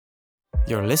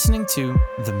You're listening to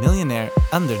The Millionaire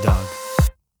Underdog.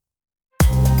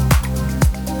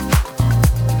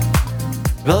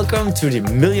 Welcome to The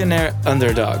Millionaire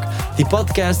Underdog, the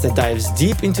podcast that dives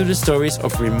deep into the stories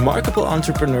of remarkable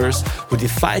entrepreneurs who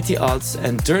defied the odds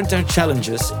and turned their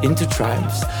challenges into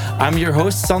triumphs. I'm your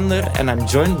host Sander and I'm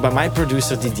joined by my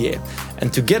producer Didier.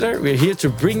 And together we're here to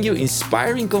bring you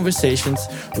inspiring conversations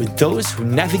with those who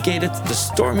navigated the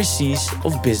stormy seas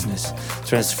of business,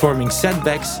 transforming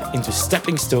setbacks into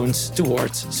stepping stones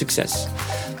towards success.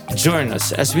 Join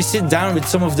us as we sit down with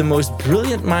some of the most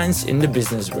brilliant minds in the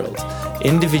business world.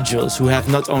 Individuals who have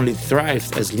not only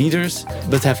thrived as leaders,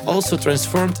 but have also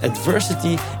transformed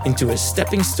adversity into a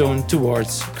stepping stone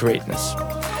towards greatness.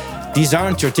 These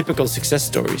aren't your typical success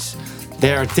stories.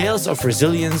 They are tales of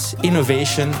resilience,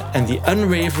 innovation, and the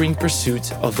unwavering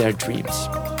pursuit of their dreams.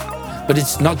 But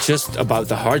it's not just about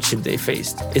the hardship they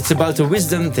faced, it's about the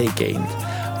wisdom they gained.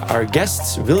 Our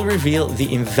guests will reveal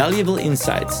the invaluable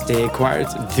insights they acquired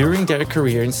during their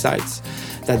career insights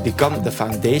that become the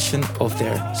foundation of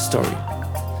their story.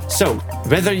 So,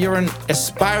 whether you're an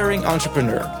aspiring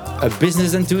entrepreneur, a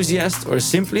business enthusiast, or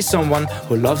simply someone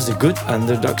who loves a good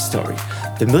underdog story,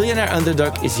 the Millionaire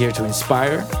Underdog is here to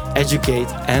inspire, educate,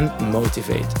 and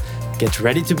motivate. Get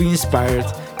ready to be inspired,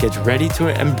 get ready to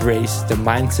embrace the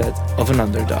mindset of an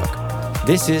underdog.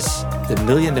 This is the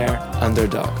Millionaire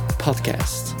Underdog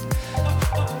podcast.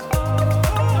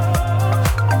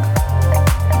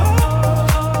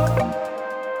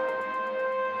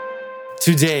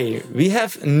 Today, we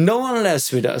have no one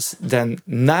less with us than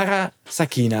Nara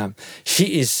Sakina.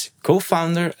 She is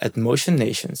co-founder at Motion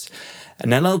Nations, an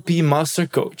NLP master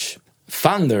coach,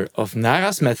 founder of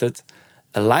Nara's Method,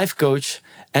 a life coach,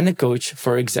 and a coach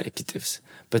for executives.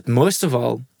 But most of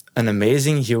all, an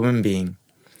amazing human being.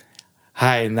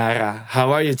 Hi, Nara.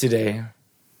 How are you today?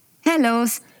 Hello.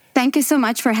 Thank you so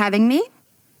much for having me.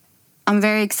 I'm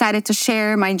very excited to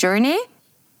share my journey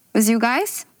with you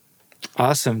guys.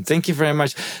 Awesome. Thank you very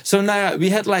much. So, Nara,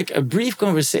 we had like a brief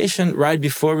conversation right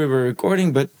before we were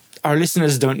recording, but our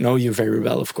listeners don't know you very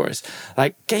well, of course.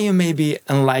 Like, can you maybe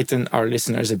enlighten our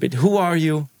listeners a bit? Who are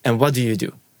you and what do you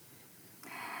do?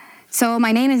 So,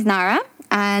 my name is Nara,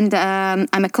 and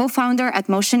I'm a co-founder at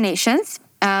Motion Nations,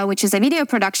 which is a video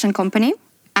production company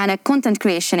and a content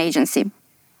creation agency.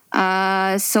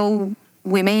 So,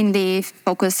 we mainly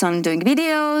focus on doing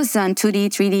videos and 2D,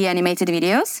 3D animated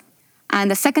videos. And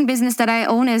the second business that I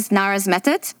own is Nara's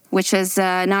Method, which is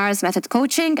Nara's Method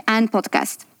coaching and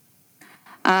podcast.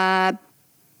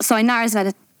 So in Nara's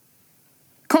Method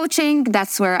coaching,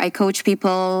 that's where I coach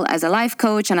people as a life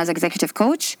coach and as executive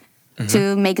coach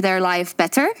to make their life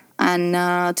better and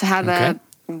to have a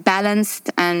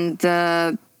balanced and,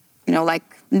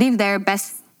 live their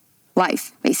best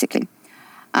life, basically.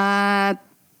 I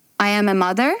am a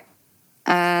mother.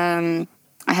 I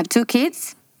have 2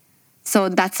 kids. So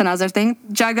that's another thing,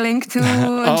 juggling 2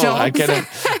 jobs.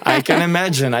 I can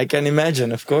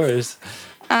imagine, of course.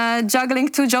 Juggling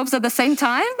 2 jobs at the same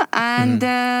time. And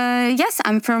yes,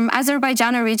 I'm from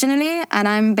Azerbaijan originally, and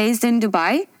I'm based in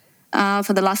Dubai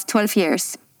for the last 12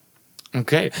 years.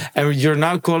 Okay. And you're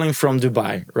now calling from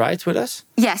Dubai, right, with us?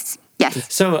 Yes.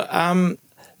 So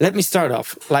let me start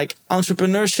off. Like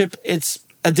entrepreneurship, it's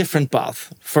a different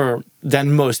path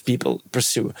than most people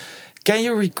pursue. Can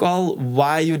you recall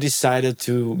why you decided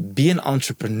to be an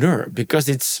entrepreneur? Because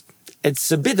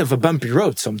it's a bit of a bumpy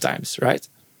road sometimes, right?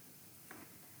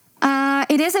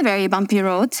 It is a very bumpy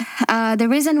road. The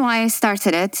reason why I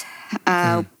started it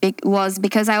was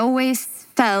because I always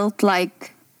felt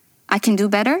like I can do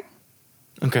better.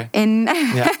 Okay. In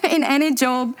any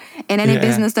job, in any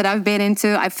business that I've been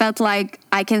into, I felt like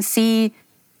I can see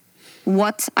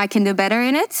what I can do better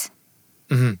in it.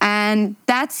 And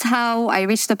that's how I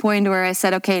reached the point where I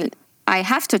said, okay, I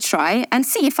have to try and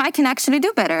see if I can actually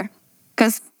do better.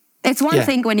 Because it's one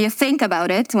thing when you think about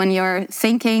it, when you're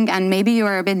thinking and maybe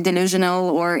you're a bit delusional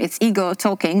or it's ego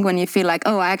talking when you feel like,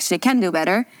 oh, I actually can do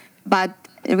better. But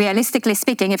realistically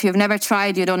speaking, if you've never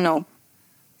tried, you don't know.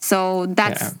 So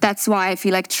that's why I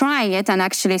feel like trying it and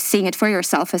actually seeing it for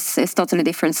yourself is totally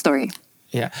different story.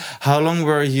 Yeah. How long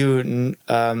were you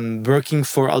working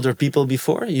for other people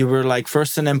before? You were like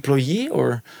first an employee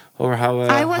or how?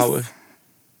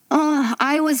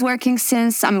 I was working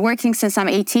since I'm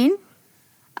 18.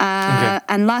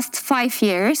 And last 5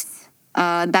 years,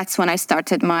 that's when I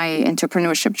started my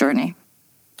entrepreneurship journey.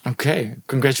 Okay.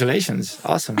 Congratulations.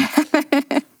 Awesome.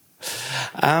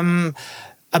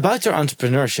 About your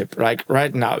entrepreneurship, like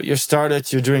right now, you're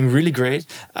doing really great.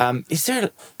 Is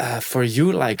there for you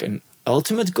like an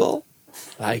ultimate goal?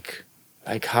 Like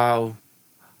how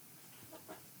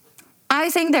I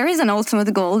think there is an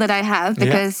ultimate goal that I have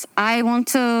because I want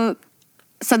to.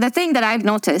 So the thing that I've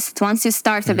noticed, once you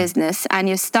start a business and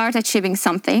you start achieving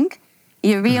something,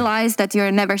 you realize that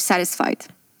you're never satisfied.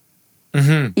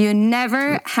 You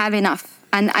never have enough.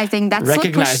 And I think that's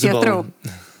what pushes you through.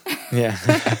 Yeah.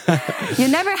 You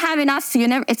never have enough. So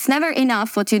it's never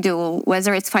enough what you do,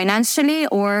 whether it's financially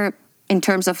or in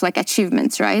terms of like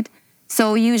achievements, right?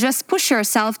 So you just push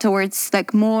yourself towards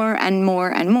like more and more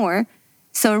and more.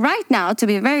 So right now, to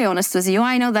be very honest with you,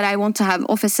 I know that I want to have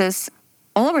offices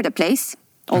all over the place,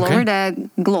 all over the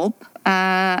globe.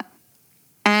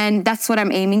 And that's what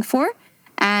I'm aiming for.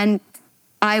 And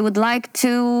I would like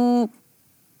to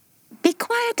be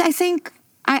quiet, I think.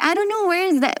 I don't know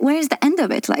where's the end of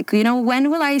it. Like, you know,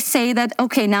 when will I say that,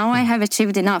 okay, now I have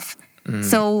achieved enough?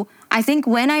 So I think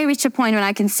when I reach a point when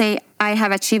I can say I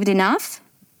have achieved enough,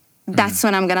 that's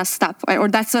when I'm going to stop. Or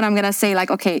that's when I'm going to say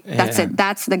like, okay, that's it.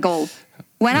 That's the goal.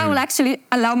 When I will actually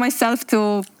allow myself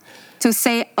to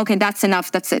say, okay, that's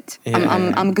enough. That's it.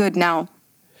 I'm good now.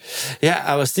 Yeah,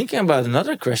 I was thinking about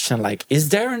another question. Like, is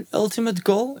there an ultimate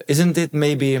goal?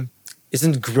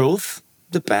 Isn't growth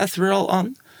the path we're all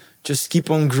on? Just keep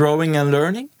on growing and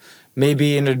learning.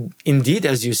 Maybe indeed,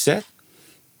 as you said,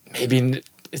 maybe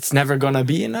it's never gonna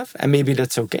be enough, and maybe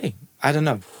that's okay. I don't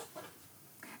know.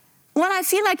 Well, I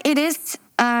feel like it is.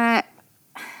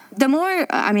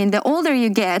 The older you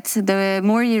get, the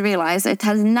more you realize it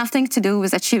has nothing to do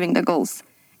with achieving the goals.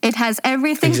 It has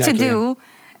everything to do.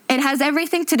 It has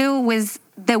everything to do with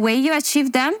the way you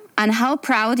achieve them and how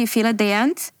proud you feel at the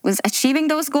end with achieving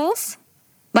those goals.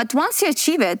 But once you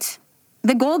achieve it,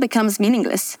 the goal becomes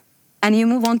meaningless, and you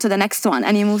move on to the next one,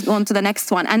 and you move on to the next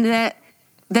one. And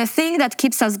the thing that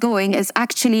keeps us going is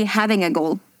actually having a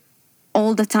goal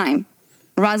all the time,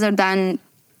 rather than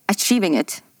achieving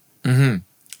it.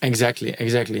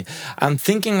 Exactly. I'm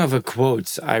thinking of a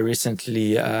quote I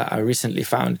recently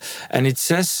found, and it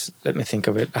says, let me think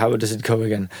of it. How does it go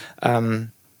again?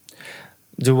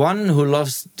 The one who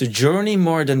loves the journey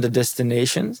more than the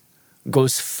destination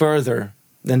goes further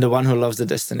than the one who loves the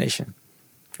destination.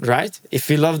 Right? If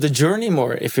we love the journey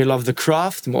more, if we love the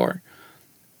craft more,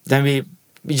 then we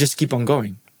just keep on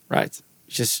going, right?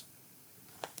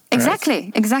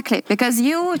 Exactly. Because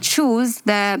you choose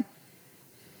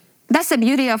that's the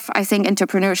beauty of, I think,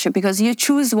 entrepreneurship, because you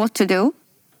choose what to do.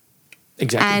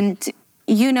 Exactly. And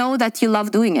you know that you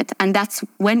love doing it. And that's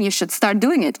when you should start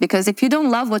doing it. Because if you don't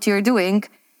love what you're doing,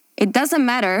 it doesn't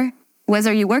matter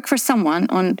whether you work for someone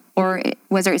or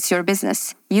whether it's your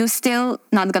business. You're still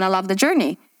not going to love the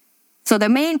journey. So the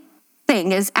main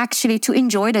thing is actually to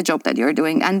enjoy the job that you're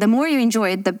doing. And the more you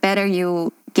enjoy it, the better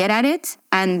you get at it.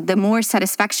 And the more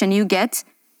satisfaction you get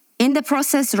in the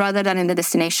process rather than in the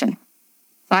destination.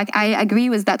 So I agree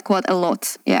with that quote a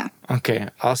lot. Yeah. Okay,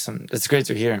 awesome. That's great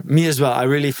to hear. Me as well. I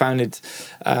really found it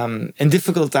in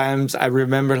difficult times. I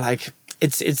remember like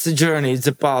it's the journey, it's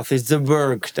the path, it's the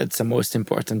work. That's the most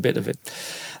important bit of it.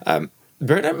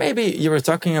 Berta, maybe you were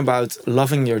talking about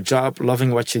loving your job,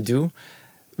 loving what you do.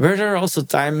 Were there also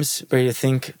times where you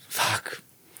think, fuck,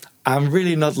 I'm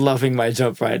really not loving my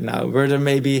job right now? Were there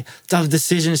maybe tough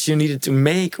decisions you needed to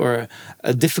make or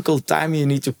a difficult time you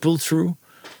need to pull through?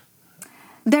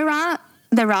 There are,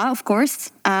 of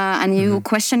course. And you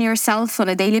question yourself on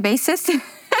a daily basis.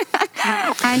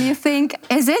 And you think,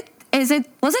 was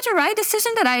it a right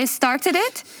decision that I started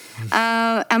it?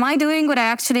 Am I doing what I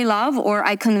actually love? Or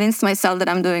I convinced myself that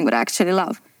I'm doing what I actually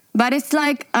love? But it's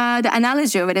like the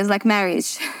analogy of it is like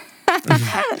marriage.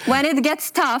 When it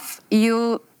gets tough,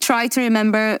 you try to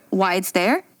remember why it's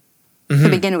there to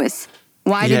begin with.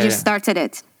 Why did you started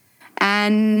it?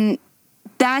 And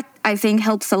that, I think,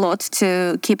 helps a lot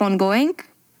to keep on going,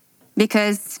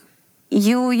 because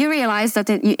you realize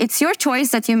that it's your choice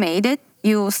that you made it.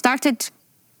 You started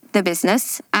the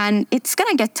business, and it's going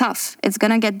to get tough. It's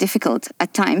going to get difficult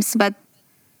at times, but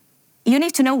you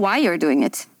need to know why you're doing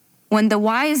it. When the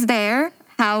why is there,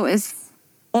 how is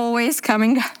always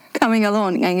coming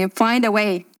along, and you find a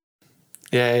way.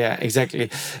 Yeah, exactly.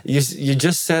 You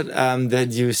just said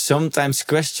that you sometimes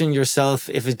question yourself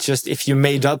if you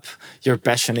made up your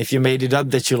passion, if you made it up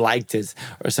that you liked it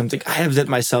or something. I have that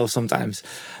myself sometimes.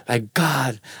 Like,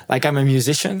 God, like I'm a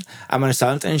musician, I'm a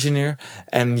sound engineer,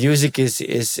 and music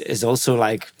is also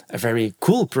like a very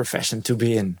cool profession to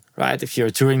be in, right? If you're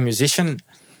a touring musician,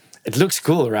 it looks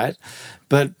cool, right?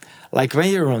 But like when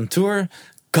you're on tour,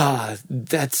 God,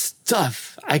 that's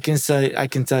tough. I can tell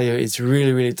you, it's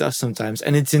really, really tough sometimes.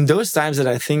 And it's in those times that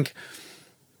I think,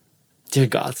 dear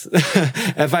God,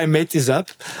 have I made this up?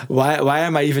 Why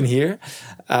am I even here?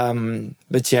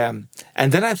 But yeah,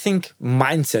 and then I think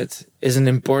mindset is an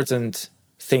important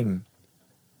thing.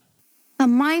 The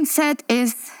mindset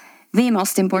is the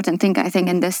most important thing, I think,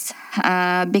 in this.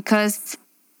 Because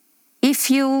if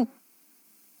you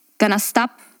gonna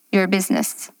stop your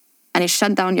business and you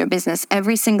shut down your business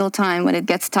every single time when it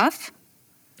gets tough,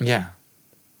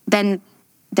 then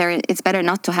it's better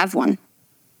not to have one.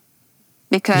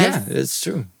 Because it's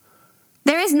true.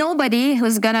 There is nobody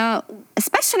who's gonna,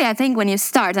 especially I think when you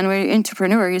start and when you're an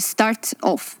entrepreneur, you start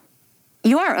off,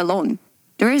 you are alone.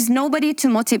 There is nobody to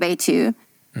motivate you.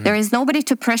 There is nobody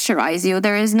to pressurize you.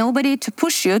 There is nobody to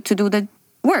push you to do the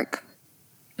work.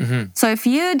 So if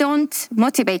you don't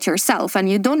motivate yourself and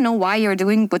you don't know why you're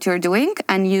doing what you're doing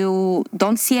and you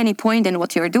don't see any point in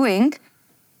what you're doing,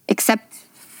 except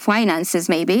finances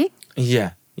maybe,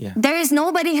 there is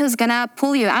nobody who's gonna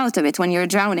pull you out of it when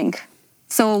you're drowning.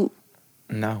 So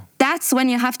that's when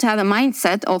you have to have a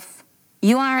mindset of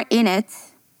you are in it,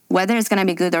 whether it's gonna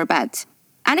be good or bad.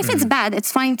 And if it's bad,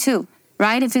 it's fine too,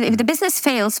 right? If the business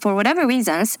fails for whatever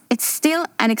reasons, it's still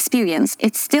an experience.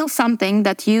 It's still something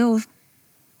that you've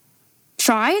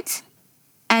tried,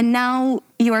 and now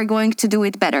you are going to do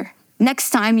it better. Next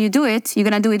time you do it, you're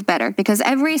going to do it better, because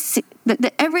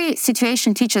every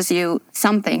situation teaches you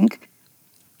something,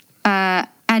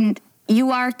 and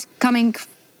you are coming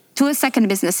to a second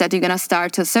business that you're going to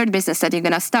start, to a third business that you're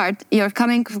going to start. You're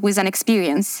coming with an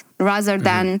experience rather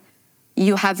than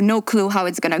you have no clue how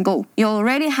it's going to go. You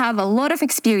already have a lot of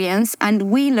experience, and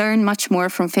we learn much more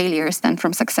from failures than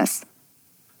from success.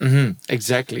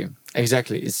 Exactly.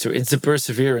 It's true. It's the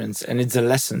perseverance and it's the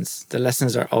lessons. The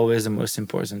lessons are always the most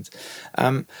important.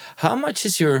 How much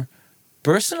is your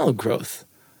personal growth,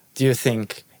 do you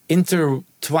think,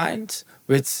 intertwined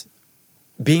with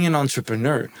being an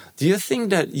entrepreneur? Do you think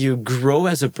that you grow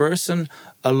as a person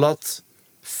a lot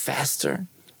faster,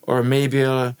 or maybe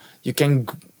you can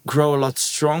grow a lot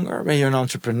stronger when you're an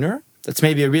entrepreneur? That's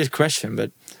maybe a weird question,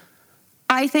 but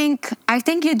I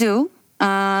think you do.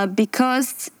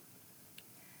 Because,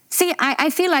 see, I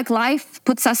feel like life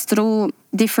puts us through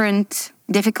different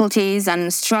difficulties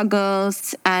and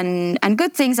struggles and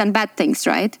good things and bad things,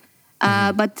 right?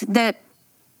 But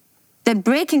the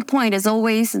breaking point is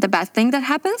always the bad thing that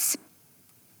happens.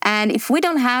 And if we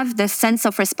don't have the sense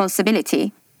of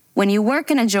responsibility, when you work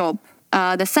in a job,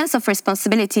 the sense of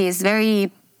responsibility is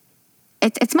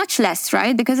it's much less,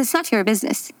 right? Because it's not your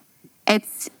business.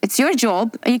 It's your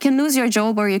job. You can lose your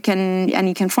job, or you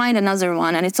can find another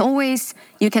one. And it's always,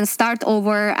 you can start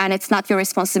over, and it's not your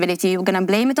responsibility. You're gonna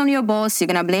blame it on your boss.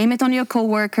 You're gonna blame it on your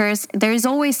coworkers. There is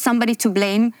always somebody to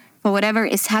blame for whatever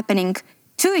is happening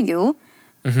to you.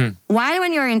 While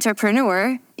when you're an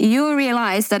entrepreneur, you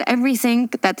realize that everything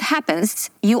that happens,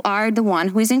 you are the one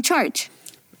who is in charge.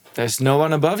 There's no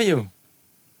one above you.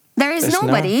 There's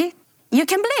nobody you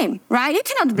can blame, right? You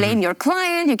cannot blame your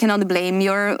client. You cannot blame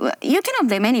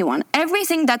anyone.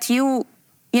 Everything that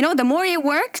the more you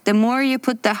work, the more you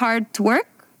put the hard work,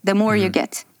 the more you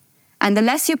get. And the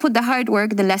less you put the hard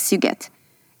work, the less you get.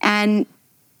 And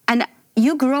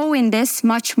you grow in this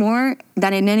much more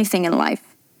than in anything in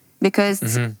life, because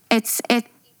it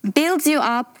builds you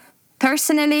up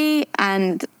personally,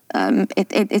 and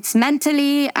it's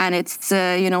mentally, and it's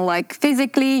like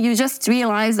physically. You just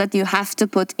realize that you have to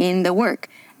put in the work,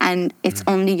 and it's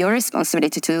only your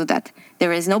responsibility to do that.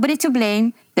 There is nobody to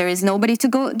blame. There is nobody to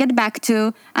go get back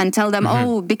to and tell them,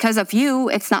 oh, because of you,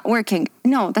 it's not working.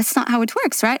 No, that's not how it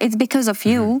works, right? It's because of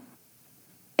you,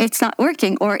 it's not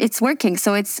working, or it's working.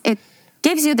 So it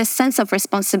gives you the sense of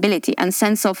responsibility and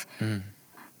sense of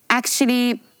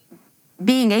actually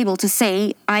being able to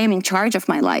say, I am in charge of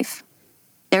my life.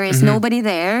 There is nobody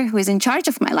there who is in charge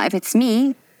of my life. It's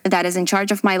me that is in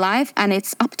charge of my life, and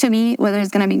it's up to me whether it's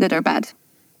going to be good or bad.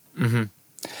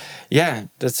 Yeah,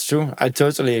 that's true. I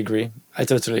totally agree.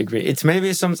 It's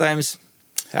maybe sometimes,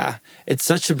 it's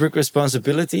such a big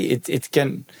responsibility.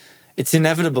 It's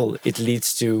inevitable. It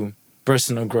leads to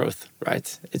personal growth, right?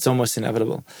 It's almost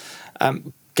inevitable.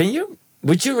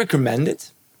 Would you recommend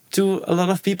it to a lot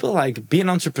of people, like be an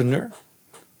entrepreneur?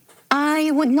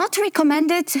 I would not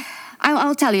recommend it.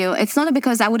 I'll tell you, it's not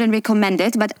because I wouldn't recommend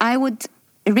it, but I would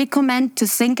recommend to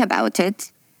think about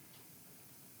it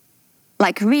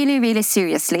like really, really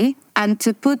seriously, and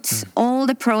to put all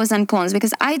the pros and cons,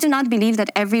 because I do not believe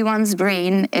that everyone's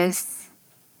brain is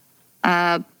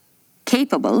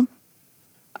capable,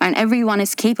 and everyone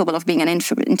is capable of being an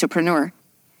entrepreneur.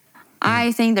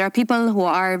 I think there are people who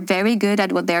are very good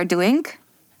at what they're doing,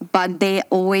 but they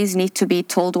always need to be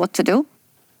told what to do.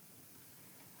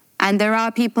 And there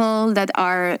are people that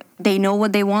they know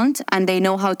what they want and they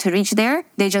know how to reach there.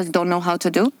 They just don't know how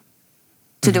to do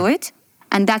it.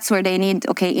 And that's where they need,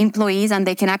 employees, and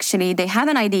they have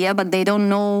an idea, but they don't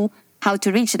know how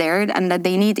to reach there, and that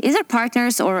they need either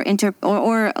partners or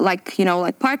like, you know,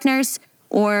 like partners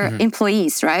or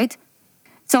employees, right?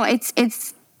 So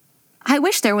it's I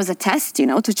wish there was a test, you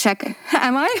know, to check,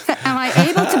 am I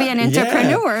able to be an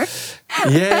entrepreneur?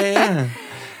 Yeah.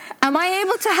 Am I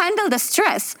able to handle the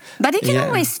stress? But you can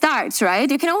always start, right?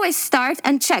 You can always start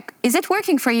and check, is it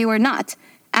working for you or not?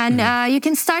 And you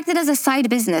can start it as a side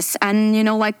business and, you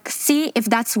know, like see if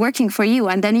that's working for you.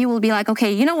 And then you will be like,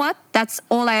 okay, you know what? That's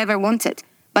all I ever wanted.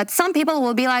 But some people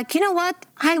will be like, you know what?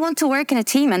 I want to work in a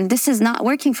team and this is not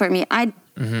working for me. I'm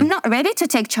not ready to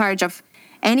take charge of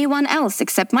anyone else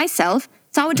except myself.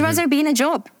 So I would rather be in a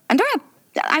job. And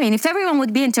if everyone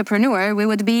would be entrepreneur, we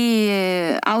would be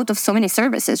out of so many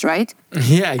services, right?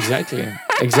 Yeah, exactly.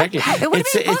 It would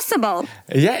be impossible.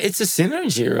 It's a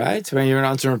synergy, right? When you're an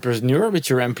entrepreneur with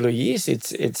your employees,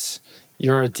 it's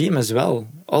you're a team as well.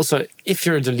 Also, if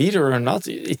you're the leader or not,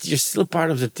 you're still part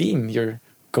of the team. You're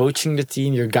coaching the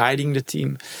team, you're guiding the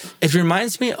team. It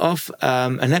reminds me of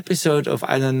an episode of,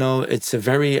 I don't know, it's a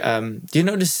very, do you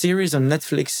know the series on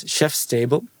Netflix, Chef's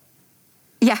Table?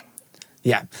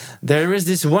 Yeah, there is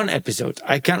this one episode,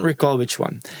 I can't recall which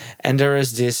one. And there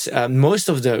is this, most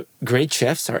of the great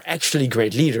chefs are actually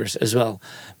great leaders as well.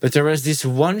 But there was this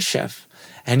one chef,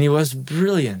 and he was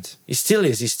brilliant. He still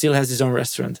is, he still has his own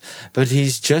restaurant. But he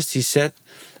said,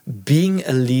 being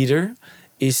a leader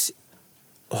is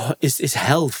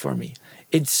hell for me.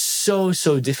 It's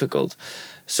so difficult.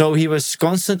 So he was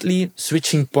constantly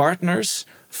switching partners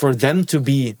for them to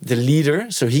be the leader,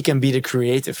 so he can be the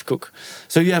creative cook.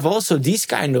 So you have also these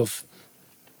kind of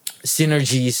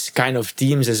synergies, kind of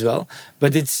teams as well.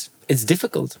 But it's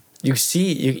difficult.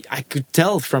 I could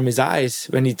tell from his eyes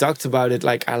when he talked about it,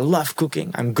 like, I love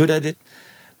cooking, I'm good at it,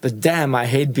 but damn, I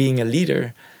hate being a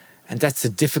leader. And that's a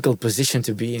difficult position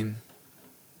to be in.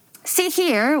 See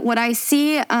here, what I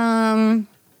see, I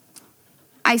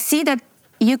see that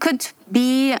you could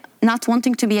be not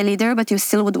wanting to be a leader, but you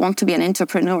still would want to be an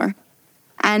entrepreneur.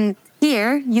 And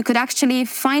here, you could actually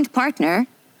find partners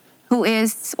who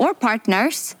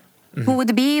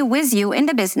would be with you in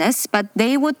the business, but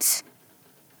it's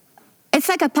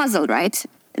like a puzzle, right?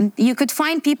 You could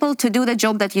find people to do the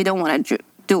job that you don't want to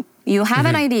do. You have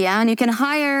an idea and you can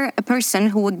hire a person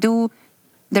who would do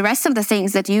the rest of the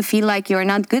things that you feel like you're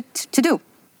not good to do.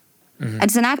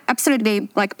 It's an absolutely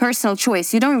like personal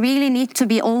choice. You don't really need to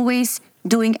be always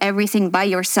doing everything by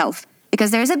yourself,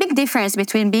 because there's a big difference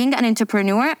between being an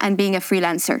entrepreneur and being a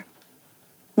freelancer.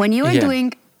 When you are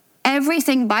doing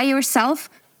everything by yourself,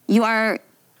 you are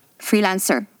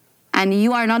freelancer and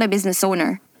you are not a business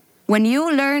owner. When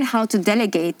you learn how to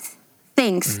delegate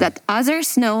things that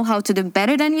others know how to do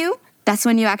better than you, that's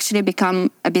when you actually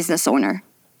become a business owner.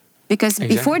 Because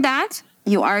before that,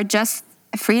 you are just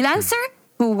a freelancer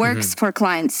who works for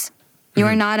clients. You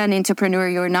are not an entrepreneur,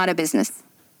 you're not a business.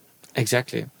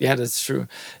 Exactly. Yeah, that's true.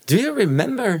 Do you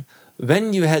remember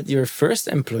when you had your first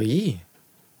employee?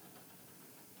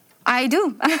 I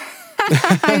do.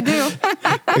 I do.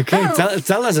 Okay,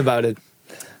 tell us about it.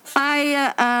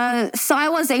 So I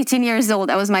was 18 years old.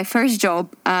 That was my first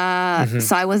job.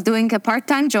 So I was doing a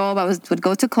part-time job. I would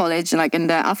go to college like in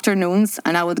the afternoons,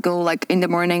 and I would go like in the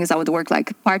mornings. I would work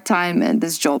like part-time in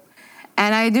this job.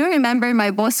 And I do remember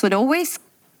my boss would always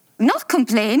not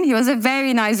complain. He was a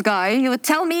very nice guy. He would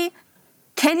tell me,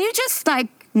 can you just like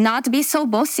not be so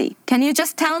bossy? Can you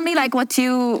just tell me like what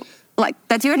you like,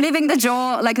 that you're leaving the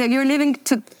job, like that you're leaving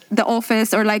to the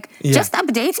office, or like just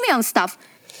update me on stuff.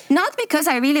 Not because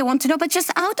I really want to know, but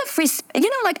just out of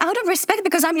respect,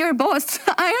 because I'm your boss.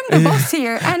 I am the boss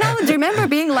here. And I would remember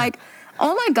being like,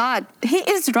 oh my God, he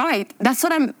is right. That's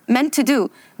what I'm meant to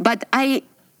do. But I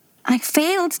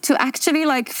failed to actually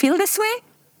like feel this way.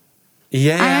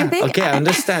 Yeah. Okay, I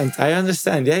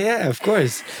understand. Yeah, of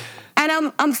course.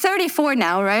 And I'm 34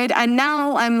 now, right? And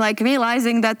now I'm like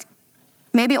realizing that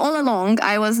maybe all along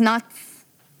I was not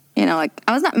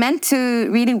meant to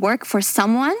really work for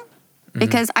someone,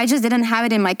 because I just didn't have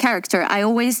it in my character. I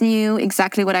always knew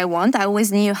exactly what I want. I always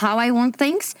knew how I want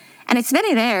things. And it's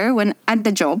very rare when at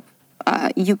the job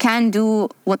you can do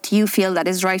what you feel that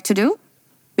is right to do,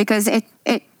 because it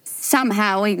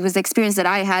somehow it was the experience that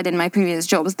I had in my previous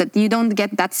jobs, that you don't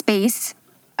get that space,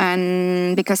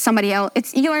 and because somebody else,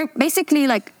 you're basically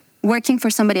like working for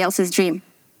somebody else's dream.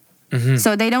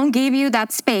 So they don't give you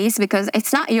that space because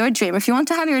it's not your dream. If you want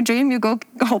to have your dream, you go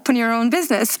open your own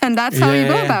business, and that's how you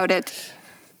go about it.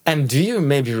 And do you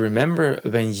maybe remember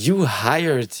when you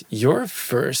hired your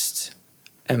first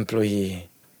employee?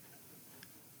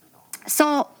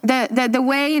 So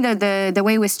the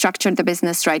way we structured the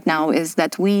business right now is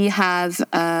that we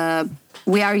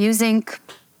are using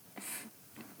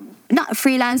not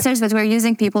freelancers, but we're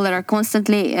using people that are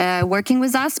constantly working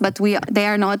with us, but they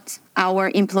are not our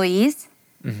employees.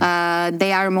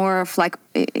 They are more of like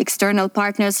external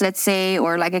partners, let's say,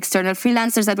 or like external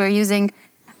freelancers that we're using.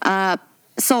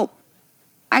 So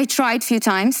I tried a few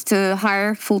times to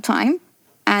hire full-time,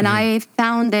 and I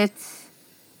found it,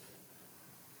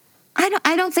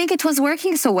 I don't think it was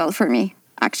working so well for me,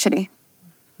 actually.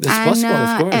 It's possible,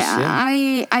 of course.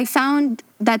 Yeah. I found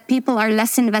that people are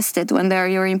less invested when they're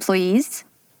your employees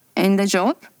in the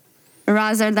job,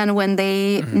 rather than when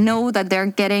they know that they're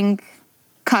getting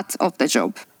cut off the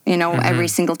job, every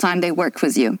single time they work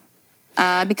with you.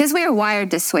 Because we are wired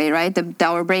this way, right?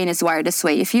 Our brain is wired this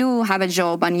way. If you have a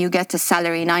job and you get a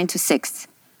salary 9 to 6,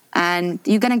 and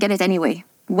you're going to get it anyway.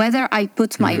 Whether I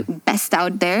put my best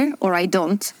out there or I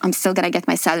don't, I'm still going to get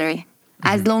my salary.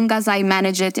 As long as I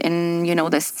manage it in,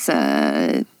 this,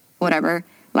 whatever,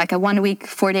 like a 1 week,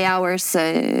 40 hours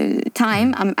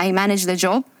time, I manage the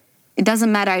job. It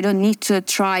doesn't matter. I don't need to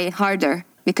try harder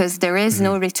because there is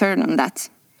no return on that.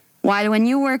 While when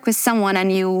you work with someone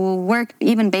and you work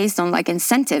even based on like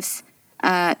incentives,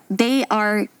 they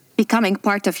are becoming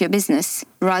part of your business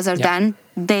rather than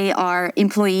they are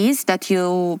employees that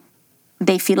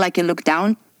they feel like you look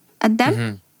down at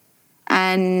them.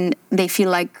 And they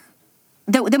feel like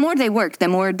the more they work, the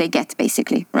more they get,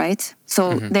 basically, right?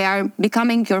 So they are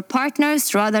becoming your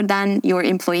partners rather than your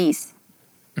employees.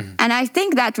 And I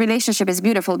think that relationship is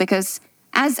beautiful because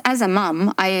as a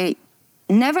mom, I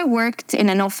never worked in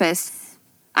an office.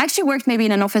 I actually worked maybe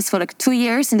in an office for like 2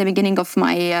 years in the beginning of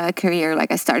my career.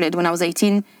 Like I started when I was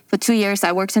 18. For 2 years,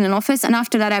 I worked in an office. And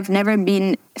after that, I've never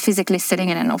been physically sitting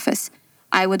in an office.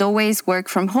 I would always work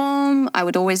from home. I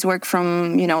would always work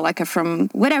from, from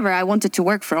whatever I wanted to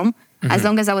work from, as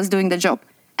long as I was doing the job.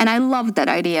 And I loved that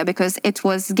idea because it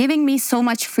was giving me so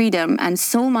much freedom and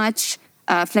so much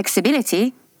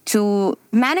flexibility to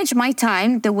manage my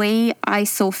time the way I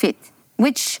saw fit,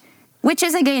 which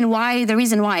is, again, the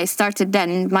reason why I started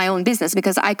then my own business,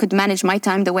 because I could manage my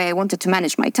time the way I wanted to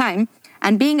manage my time.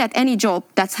 And being at any job,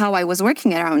 that's how I was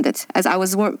working around it, as I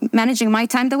was managing my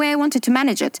time the way I wanted to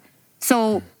manage it.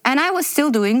 So, and I was still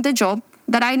doing the job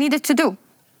that I needed to do.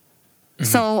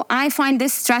 So I find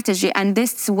this strategy and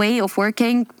this way of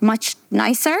working much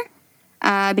nicer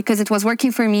because it was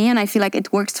working for me, and I feel like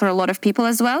it works for a lot of people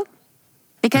as well.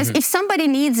 Because if somebody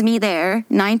needs me there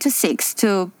 9 to 6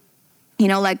 to,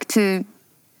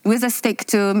 with a stick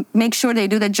to make sure they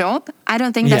do the job, I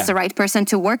don't think that's the right person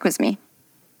to work with me.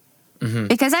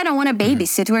 Because I don't want to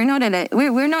babysit. We're not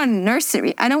a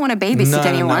nursery. I don't want to babysit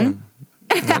anyone. No.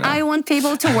 I want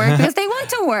people to work because they want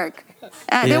to work.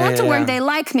 They want to work. They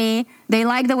like me. They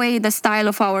like the style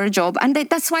of our job. And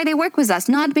that's why they work with us.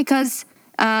 Not because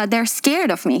they're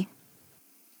scared of me.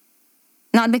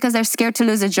 Not because they're scared to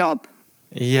lose a job.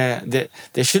 Yeah,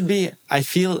 there should be, I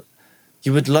feel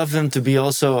you would love them to be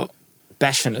also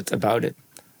passionate about it.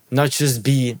 Not just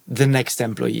be the next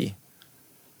employee.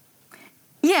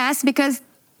 Yes, because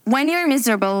when you're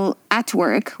miserable at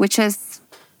work, which is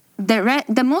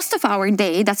the most of our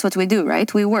day, that's what we do,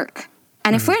 right? We work.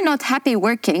 And if we're not happy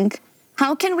working,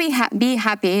 how can we be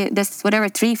happy this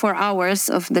 3-4 hours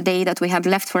of the day that we have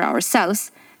left for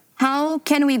ourselves? How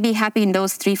can we be happy in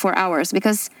those 3-4 hours?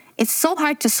 Because it's so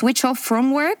hard to switch off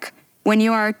from work when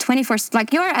you are 24,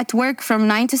 like you're at work from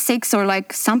 9 to 6, or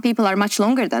like some people are much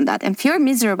longer than that. And if you're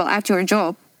miserable at your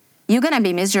job, you're going to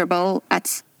be miserable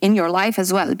in your life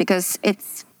as well, because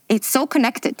it's so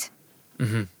connected.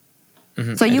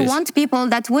 So you want people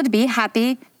that would be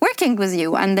happy working with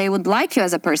you, and they would like you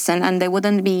as a person, and they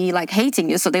wouldn't be like hating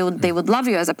you. So they would love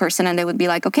you as a person, and they would be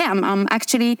like, okay, I'm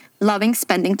actually loving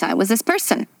spending time with this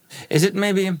person. Is it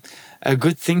maybe a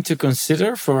good thing to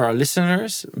consider for our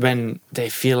listeners when they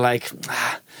feel like,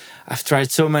 I've tried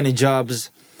so many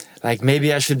jobs, like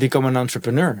maybe I should become an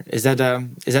entrepreneur? Is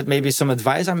that maybe some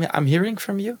advice I'm hearing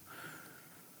from you?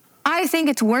 I think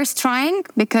it's worth trying,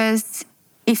 because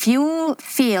if you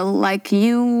feel like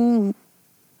you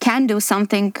can do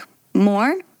something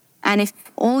more, and if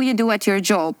all you do at your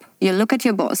job, you look at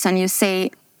your boss and you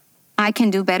say, I can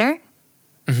do better,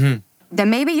 then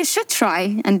maybe you should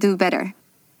try and do better.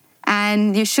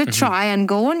 And you should try and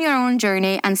go on your own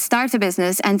journey and start a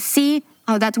business and see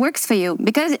how that works for you.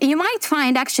 Because you might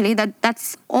find actually that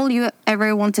that's all you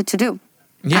ever wanted to do.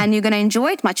 Yeah. And you're going to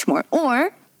enjoy it much more.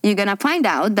 Or you're going to find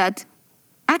out that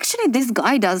actually this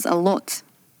guy does a lot.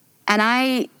 And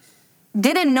I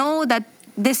didn't know that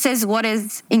this is what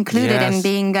is included in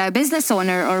being a business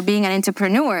owner or being an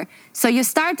entrepreneur. So you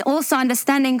start also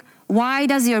understanding, why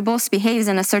does your boss behave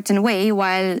in a certain way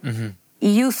while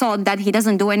you thought that he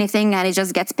doesn't do anything and he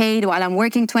just gets paid while I'm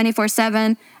working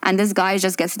 24/7 and this guy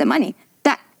just gets the money.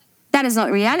 That is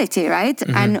not reality, right?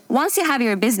 And once you have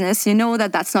your business, you know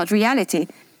that that's not reality.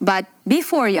 But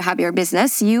before you have your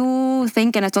business, you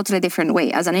think in a totally different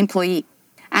way as an employee.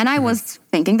 And I was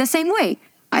thinking the same way.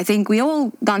 I think we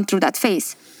all gone through that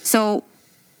phase. So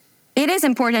it is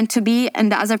important to be in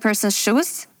the other person's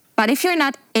shoes. But if you're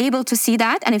not able to see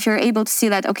that, and if you're able to see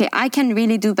that, okay, I can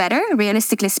really do better,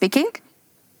 realistically speaking,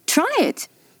 try it.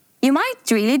 You might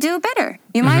really do better.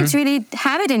 You might really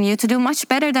have it in you to do much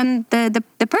better than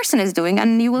the person is doing.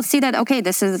 And you will see that, okay,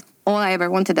 this is all I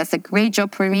ever wanted. That's a great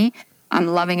job for me. I'm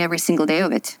loving every single day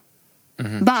of it.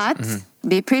 But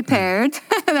be prepared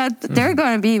that there are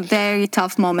going to be very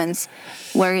tough moments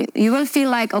where you will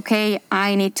feel like, okay,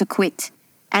 I need to quit.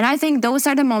 And I think those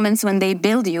are the moments when they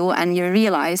build you and you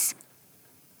realize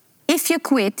if you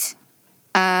quit,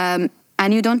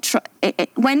 and you don't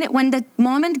when the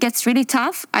moment gets really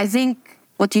tough, I think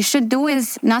what you should do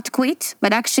is not quit,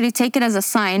 but actually take it as a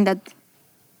sign that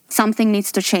something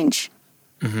needs to change.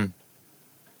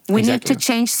 We need to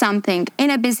change something in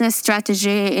a business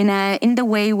strategy, in the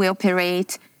way we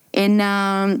operate, in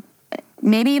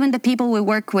maybe even the people we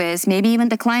work with, maybe even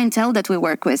the clientele that we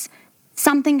work with.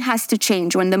 Something has to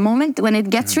change. When it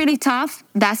gets really tough,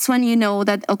 that's when you know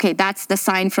that, okay, that's the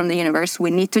sign from the universe. We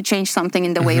need to change something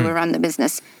in the way we run the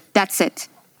business. That's it.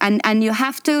 And you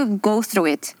have to go through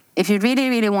it. If you really,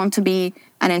 really want to be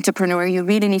an entrepreneur, you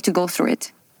really need to go through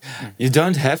it. You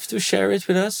don't have to share it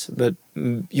with us, but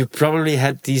you probably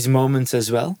had these moments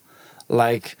as well.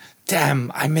 Like,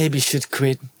 damn, I maybe should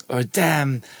quit. Or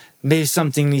damn, maybe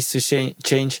something needs to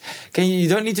change. You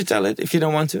don't need to tell it if you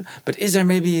don't want to. But is there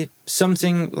maybe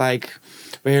something like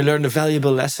where you learned a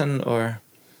valuable lesson or...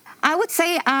 I would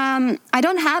say I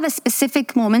don't have a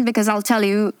specific moment because I'll tell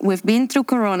you, we've been through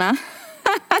Corona.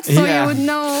 So you would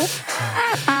know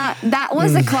that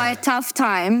was a quite tough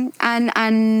time.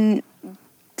 And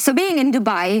so being in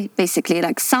Dubai, basically,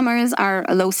 like summers are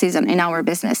a low season in our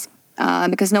business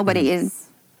because nobody is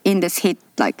in this heat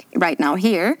like right now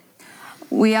here.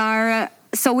 We are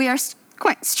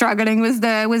quite struggling with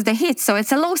the heat. So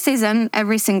it's a low season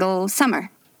every single summer.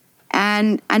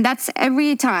 And that's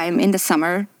every time in the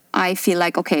summer, I feel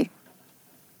like, okay,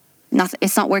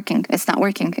 it's not working.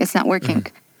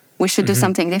 We should do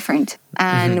something different.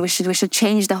 And we should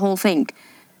change the whole thing.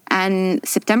 And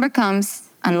September comes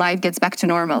and life gets back to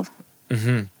normal.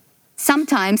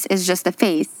 Sometimes it's just a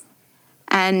phase.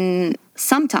 And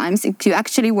sometimes if you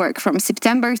actually work from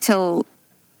September till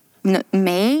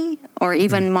May or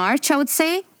even March, I would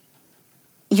say,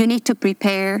 you need to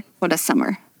prepare for the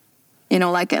summer. You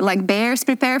know, like bears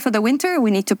prepare for the winter,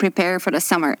 we need to prepare for the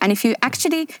summer. And if you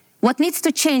actually, what needs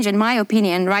to change, in my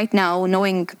opinion, right now,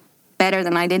 knowing better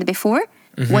than I did before,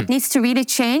 what needs to really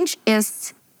change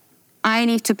is I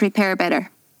need to prepare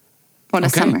better for the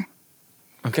summer.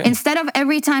 Okay. Instead of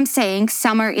every time saying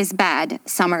summer is bad,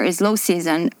 summer is low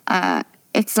season,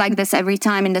 it's like this every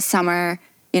time in the summer,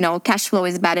 you know, cash flow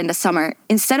is bad in the summer.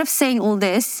 Instead of saying all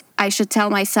this, I should tell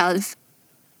myself,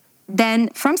 then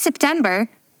from September,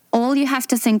 all you have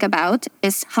to think about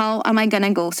is how am I going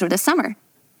to go through the summer?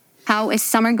 How is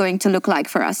summer going to look like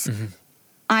for us?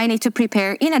 I need to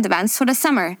prepare in advance for the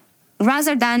summer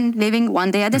rather than living one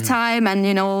day at a time and,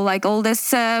 you know, like all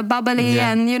this bubbly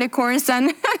and unicorns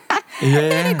and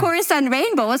unicorns and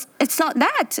rainbows. It's not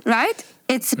that, right?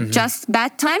 It's just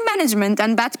bad time management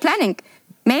and bad planning.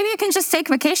 Maybe you can just take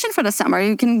vacation for the summer.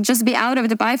 You can just be out of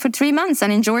Dubai for 3 months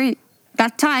and enjoy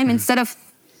that time instead of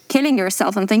killing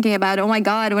yourself and thinking about, oh my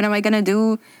God, what am I going to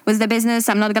do with the business?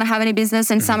 I'm not going to have any business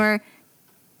in summer.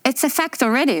 It's a fact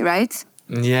already, right?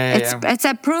 It's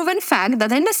a proven fact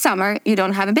that in the summer, you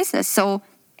don't have a business. So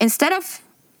instead of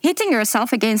hitting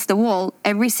yourself against the wall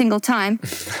every single time,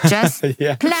 just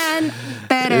plan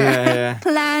better.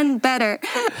 Plan better.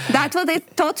 That's what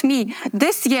it taught me.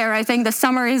 This year, I think the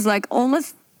summer is like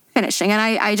almost finishing. And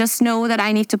I just know that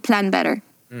I need to plan better.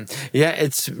 Yeah,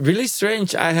 it's really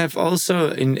strange. I have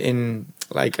also in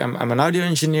like I'm an audio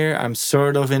engineer. I'm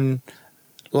sort of in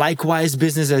likewise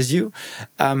business as you.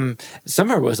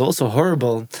 Summer was also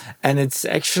horrible, and it's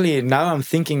actually now I'm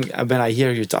thinking when I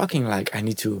hear you talking, like I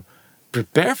need to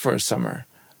prepare for summer.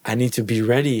 I need to be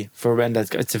ready for when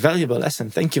that. It's a valuable lesson.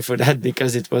 Thank you for that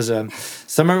because it was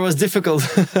summer was difficult.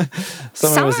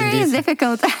 Summer is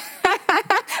difficult.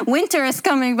 Winter is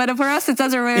coming, but for us, it's the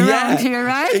other way around here,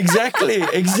 right? Exactly.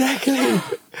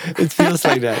 It feels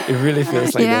like that. It really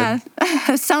feels like that.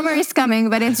 Yeah, summer is coming,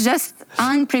 but it's just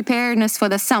unpreparedness for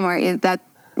the summer that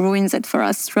ruins it for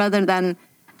us rather than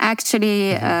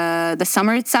actually the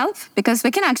summer itself, because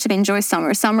we can actually enjoy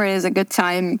summer. Summer is a good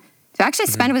time to actually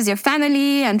spend with your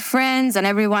family and friends, and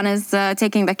everyone is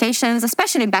taking vacations,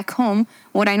 especially back home.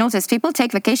 What I noticed, people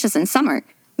take vacations in summer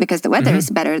because the weather is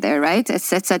better there, right?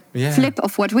 It's a flip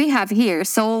of what we have here.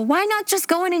 So why not just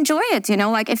go and enjoy it? You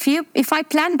know, like if I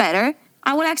plan better,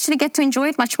 I will actually get to enjoy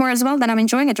it much more as well than I'm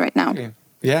enjoying it right now. Okay.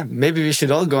 Yeah, maybe we should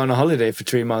all go on a holiday for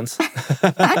 3 months in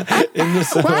the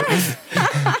summer.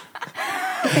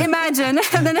 Imagine.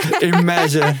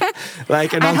 Imagine,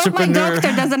 like an entrepreneur. I hope my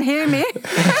doctor doesn't hear me.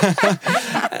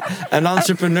 An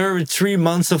entrepreneur with 3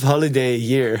 months of holiday a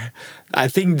year. I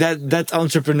think that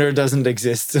entrepreneur doesn't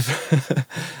exist.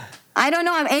 I don't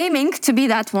know. I'm aiming to be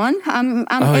that one. I'm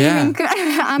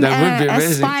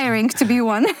aspiring to be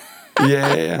one.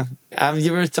 Yeah.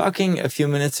 You were talking a few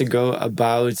minutes ago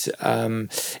about,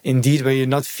 indeed, when you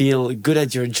not feel good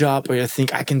at your job, or you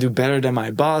think I can do better than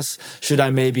my boss, should I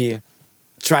maybe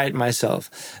try it myself?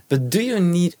 But do you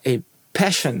need a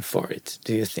passion for it,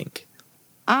 do you think?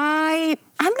 I'm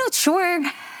not sure.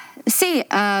 See,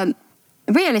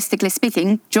 realistically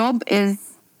speaking, job is,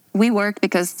 we work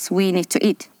because we need to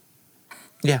eat.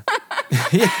 Yeah.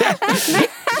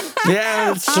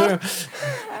 Yeah, that's true.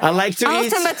 I like to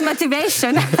eat. Ultimate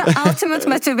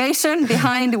motivation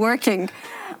behind working.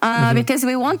 Because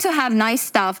we want to have nice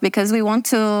stuff, because we want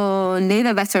to live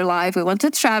a better life, we want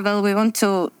to travel, we want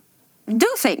to do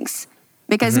things,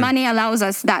 because money allows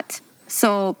us that.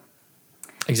 So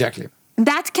exactly,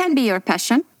 that can be your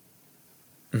passion.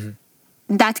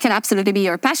 That can absolutely be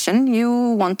your passion. You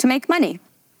want to make money.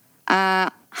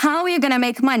 How are you going to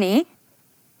make money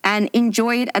and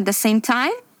enjoy it at the same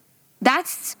time?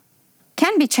 That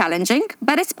can be challenging,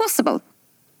 but it's possible.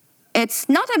 It's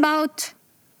not about...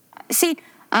 See,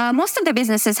 most of the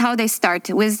businesses, how they start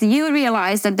with, you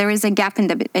realize that there is a gap in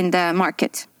the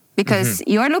market, because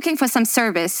you're looking for some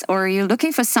service, or you're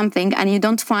looking for something and you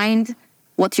don't find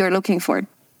what you're looking for.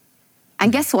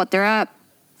 And guess what? There are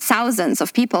thousands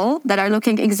of people that are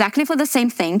looking exactly for the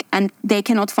same thing and they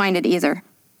cannot find it either.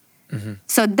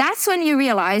 So that's when you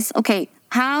realize, okay,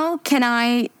 how can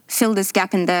I fill this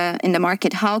gap in the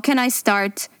market? How can I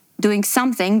start doing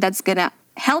something that's going to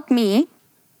help me,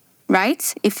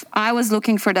 right? If I was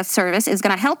looking for that service, it's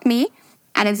going to help me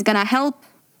and it's going to help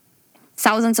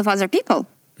thousands of other people.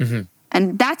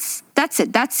 And that's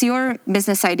it. That's your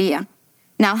business idea.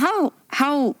 Now,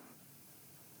 how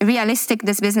realistic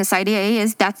this business idea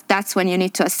is, that's when you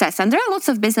need to assess. And there are lots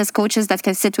of business coaches that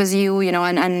can sit with you, you know,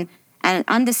 and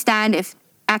understand if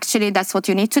actually that's what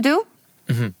you need to do.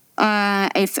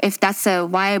 If that's a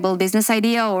viable business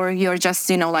idea, or you're just,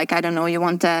 you know, like, I don't know, you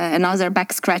want another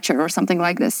back scratcher or something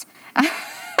like this.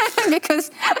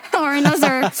 Because, or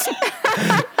another,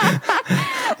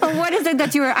 what is it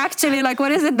that you are actually, like,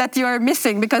 what is it that you are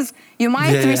missing? Because you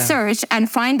might research and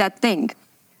find that thing.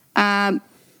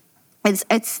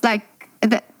 It's like,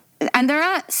 and there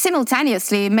are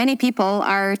simultaneously, many people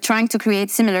are trying to create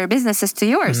similar businesses to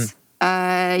yours.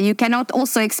 You cannot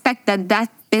also expect that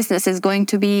business is going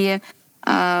to be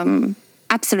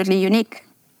absolutely unique.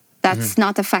 That's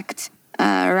not a fact,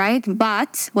 right?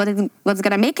 But what's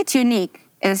going to make it unique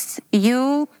is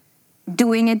you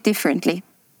doing it differently.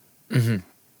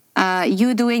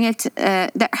 You doing it,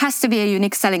 there has to be a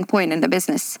unique selling point in the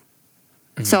business.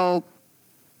 So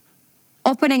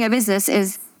opening a business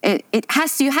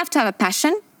you have to have a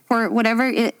passion for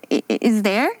whatever is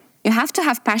there. You have to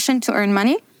have passion to earn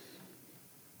money.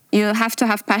 You have to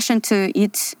have passion to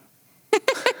eat.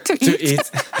 to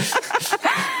eat.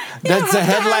 That's the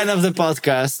headline of the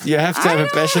podcast. You have to have a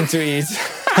passion to eat.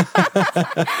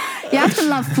 You have to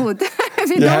love food. If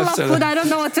you don't love food, I don't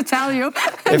know what to tell you.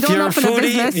 If you're a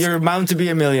foodie, you're bound to be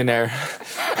a millionaire.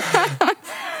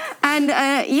 And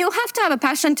you have to have a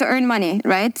passion to earn money,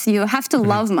 right? You have to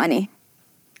love money.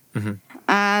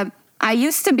 I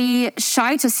used to be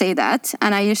shy to say that,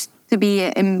 and I used to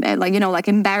be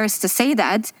embarrassed to say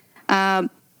that I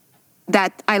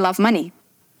love money.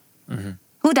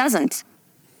 Who doesn't?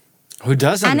 Who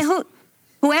doesn't? And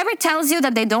whoever tells you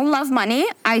that they don't love money,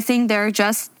 I think they're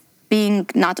just being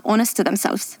not honest to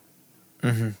themselves.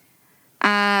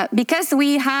 Because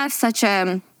we have such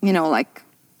a,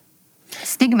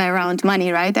 stigma around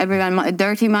money, right? Everyone,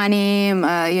 dirty money,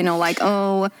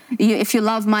 if you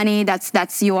love money,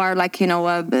 that's you are like,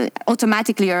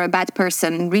 automatically you're a bad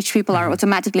person. Rich people are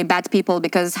automatically bad people,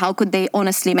 because how could they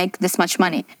honestly make this much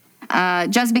money?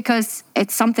 Just because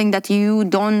it's something that you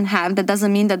don't have, that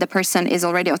doesn't mean that the person is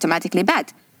already automatically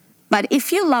bad. But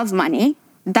if you love money,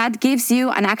 that gives you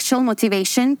an actual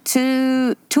motivation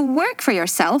to work for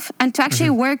yourself and to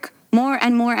actually work more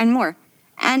and more and more.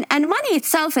 And money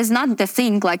itself is not the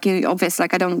thing, like you obviously,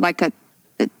 like I don't like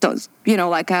those,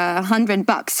 like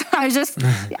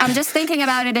 $100. I'm just thinking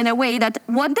about it in a way that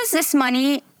what does this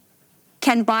money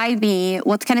can buy me?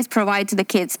 What can it provide to the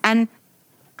kids? And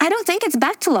I don't think it's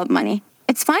bad to love money.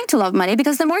 It's fine to love money,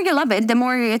 because the more you love it, the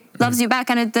more it loves you back,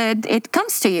 and it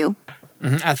comes to you.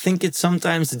 I think it's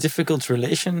sometimes a difficult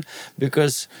relation,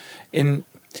 because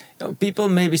people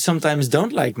maybe sometimes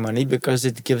don't like money because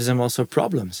it gives them also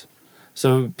problems.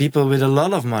 So people with a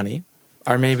lot of money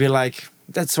are maybe like,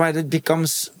 that's why it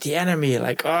becomes the enemy.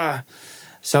 Like,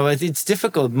 so it's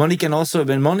difficult. Money can also,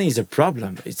 when money is a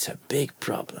problem, it's a big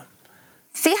problem.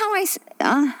 See how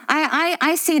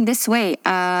I see it this way.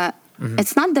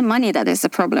 It's not the money that is the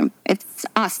problem. It's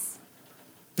us.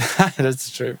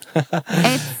 That's true.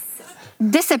 It's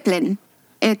discipline.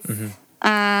 It's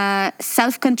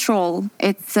self-control.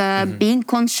 It's being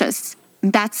conscious.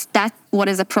 That's what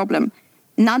is a problem,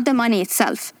 not the money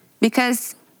itself.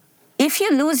 Because if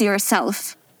you lose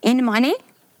yourself in money,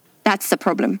 that's the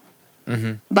problem.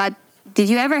 But did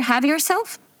you ever have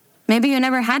yourself? Maybe you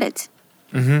never had it.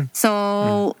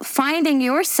 So finding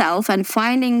yourself and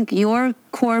finding your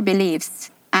core beliefs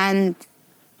and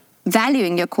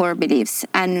valuing your core beliefs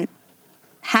and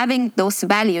having those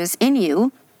values in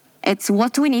you, it's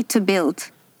what we need to build.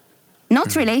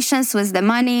 Not relations with the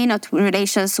money, not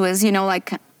relations with,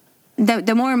 like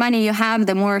the more money you have,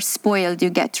 the more spoiled you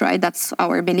get, right? That's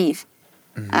our belief.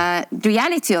 The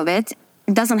reality of it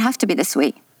doesn't have to be this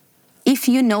way. If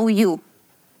you know you.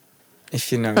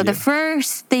 So the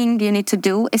first thing you need to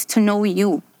do is to know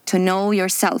you, to know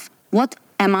yourself. What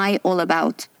am I all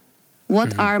about?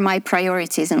 What are my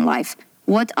priorities in life?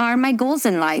 What are my goals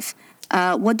in life?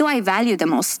 What do I value the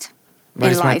most in life?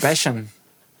 What is my passion?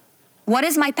 What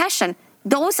is my passion?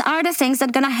 Those are the things that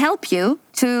are going to help you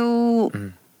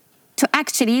to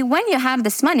actually, when you have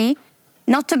this money,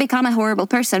 not to become a horrible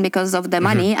person because of the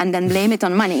money and then blame it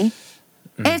on money.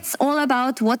 It's all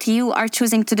about what you are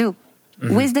choosing to do.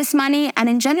 With this money and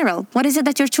in general, what is it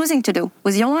that you're choosing to do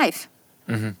with your life?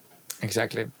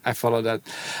 Exactly. I follow that.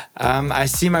 I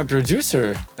see my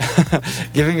producer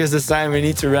giving us the sign we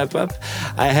need to wrap up.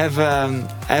 I have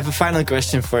a final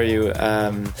question for you,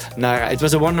 Nara. It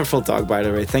was a wonderful talk, by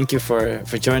the way. Thank you for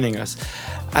joining us.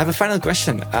 I have a final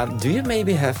question. Do you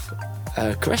maybe have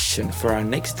a question for our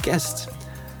next guest?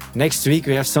 Next week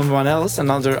we have someone else,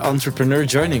 another entrepreneur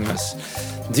joining us.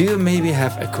 Do you maybe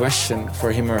have a question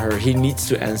for him or her he needs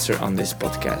to answer on this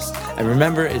podcast? And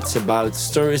remember, it's about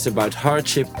stories about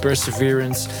hardship,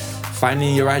 perseverance,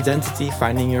 finding your identity,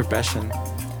 finding your passion.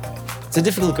 It's a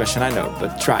difficult question, I know,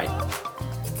 but try.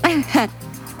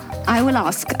 I will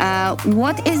ask,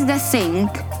 what is the thing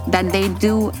that they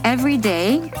do every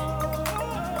day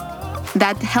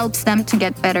that helps them to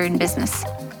get better in business?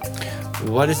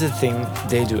 What is the thing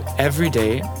they do every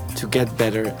day to get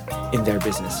better in their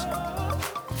business?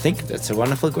 I think that's a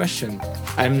wonderful question.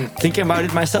 I'm thinking about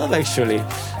it myself, actually.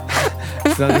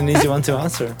 It's not an easy one to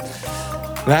answer.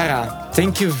 Nara,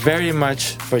 thank you very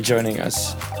much for joining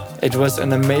us. It was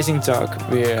an amazing talk.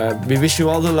 We wish you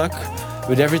all the luck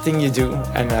with everything you do,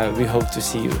 and we hope to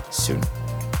see you soon.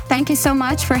 Thank you so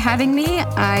much for having me.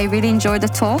 I really enjoyed the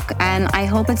talk, and I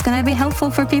hope it's going to be helpful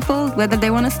for people, whether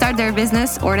they want to start their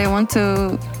business or they want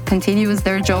to continue with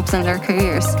their jobs and their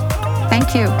careers.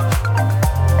 Thank you.